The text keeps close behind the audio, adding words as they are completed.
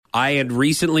I had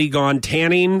recently gone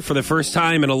tanning for the first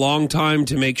time in a long time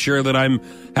to make sure that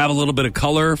have a little bit of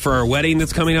color for our wedding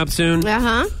that's coming up soon.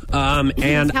 Uh-huh.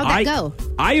 And How'd that go?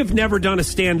 I have never done a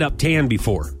stand-up tan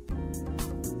before.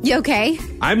 You okay?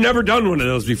 I've never done one of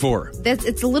those before.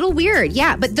 It's a little weird,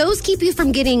 yeah. But those keep you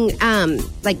from getting,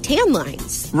 like, tan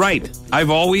lines. Right. I've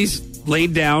always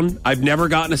laid down. I've never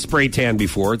gotten a spray tan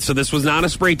before. So this was not a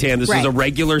spray tan. This was a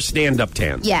regular stand-up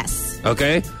tan. Yes.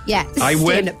 Okay? Yes.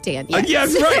 Stand-up tan, yes.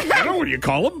 Yes, right. I don't know what you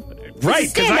call them.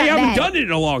 Right, because I haven't done it in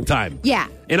a long time. Yeah.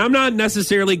 And I'm not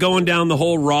necessarily going down the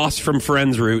whole Ross from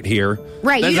Friends route here.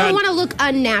 Right, you don't want to look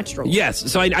unnatural.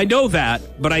 Yes, so I know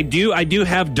that, but I do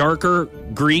have darker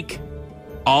Greek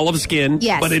olive skin.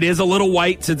 Yes. But it is a little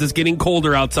white since it's getting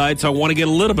colder outside, so I want to get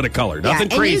a little bit of color. Nothing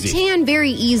crazy. And you tan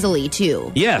very easily,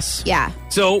 too. Yes. Yeah.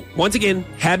 So, once again,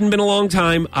 hadn't been a long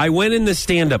time. I went in the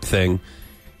stand-up thing.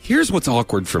 Here's what's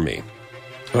awkward for me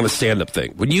on a stand-up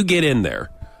thing. When you get in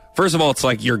there, first of all, it's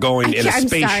like you're going in a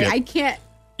spaceship. I'm sorry, I can't.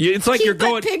 It's like you're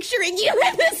going. Picturing you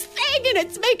in this thing, and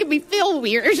it's making me feel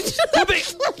weird.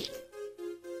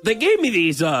 They gave me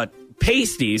these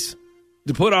pasties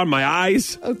to put on my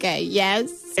eyes. Okay.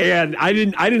 Yes. And I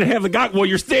didn't have the goggles. Well,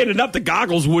 you're standing up. The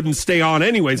goggles wouldn't stay on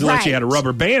anyways unless you had a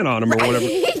rubber band on them or whatever.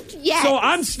 Yes. So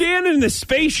I'm standing in this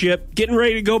spaceship, getting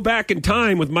ready to go back in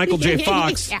time with Michael J.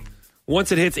 Fox. Yeah.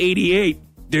 Once it hits 88,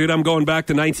 dude, I'm going back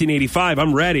to 1985.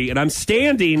 I'm ready, and I'm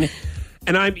standing,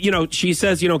 and she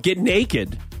says, get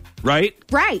naked, right?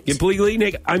 Right. Completely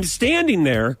naked. I'm standing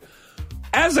there.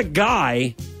 As a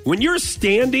guy, when you're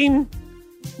standing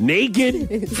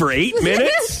naked for 8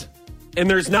 minutes and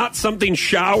there's not something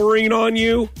showering on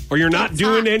you or you're not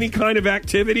doing any kind of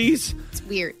activities. It's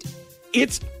weird.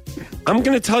 I'm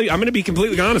going to tell you, I'm going to be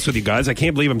completely honest with you guys. I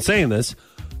can't believe I'm saying this.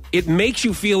 It makes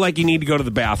you feel like you need to go to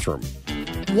the bathroom.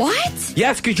 What?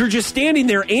 Yes, because you're just standing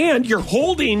there and you're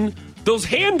holding those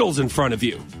handles in front of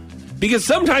you. Because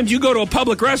sometimes you go to a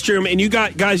public restroom and you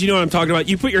got, guys, you know what I'm talking about.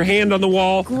 You put your hand on the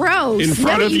wall. Gross. In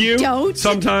front of you. Don't.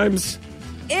 Sometimes.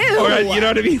 Ew. Or, you know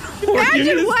what I mean?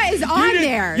 Imagine what is on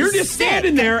there. You're just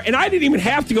standing there, and I didn't even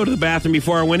have to go to the bathroom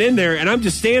before I went in there, and I'm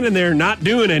just standing there not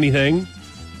doing anything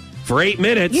for 8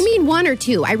 minutes. You mean 1 or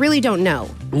 2? I really don't know.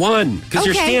 1, because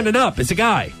you're standing up as a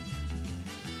guy.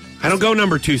 I don't go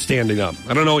number 2 standing up.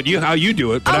 I don't know how you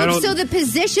do it, but I don't. So the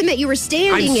position that you were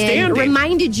standing in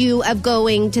reminded you of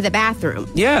going to the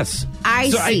bathroom. Yes. I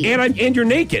see. And you're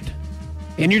naked.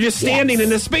 And you're just standing in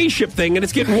the spaceship thing, and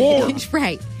it's getting warm.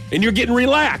 Right. And you're getting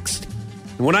relaxed.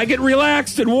 And when I get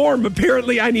relaxed and warm,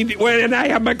 apparently when I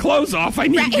have my clothes off, I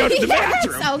need to go to the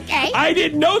bathroom. Yes, okay. I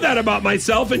didn't know that about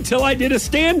myself until I did a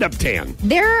stand-up tan.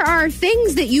 There are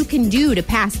things that you can do to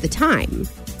pass the time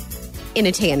in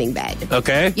a tanning bed.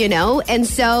 Okay. And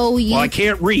so you... Well, I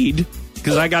can't read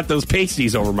because I got those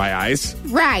pasties over my eyes.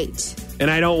 Right.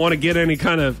 And I don't want to get any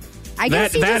kind of...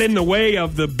 that in the way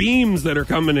of the beams that are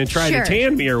coming and trying to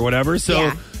tan me or whatever.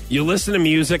 So you listen to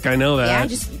music. I know that. Yeah,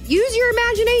 just use your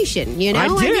imagination,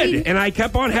 I did. And I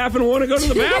kept on having to want to go to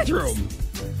the bathroom.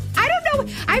 I don't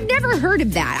know. I've never heard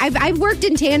of that. I've worked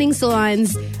in tanning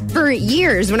salons for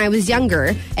years when I was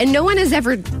younger, and no one has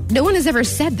ever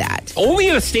said that. Only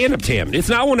in a stand-up tan. It's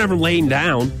not when I'm laying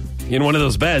down in one of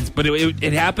those beds, but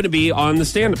it happened to be on the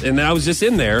stand-up, and I was just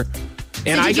in there.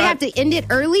 And so did you have to end it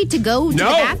early to go to the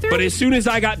bathroom? No, but as soon as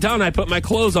I got done, I put my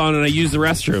clothes on and I used the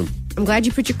restroom. I'm glad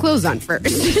you put your clothes on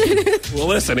first. Well,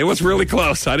 listen, it was really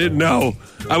close. I didn't know.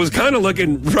 I was kind of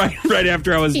looking right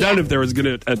after I was done if there was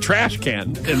a trash can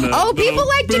in the people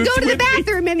like to go to the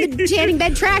bathroom in the tanning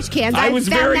bed trash cans. I was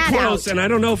very close, out. and I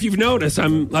don't know if you've noticed.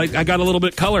 I got a little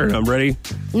bit color, and I'm ready.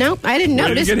 No, I didn't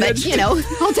notice, but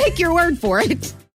I'll take your word for it.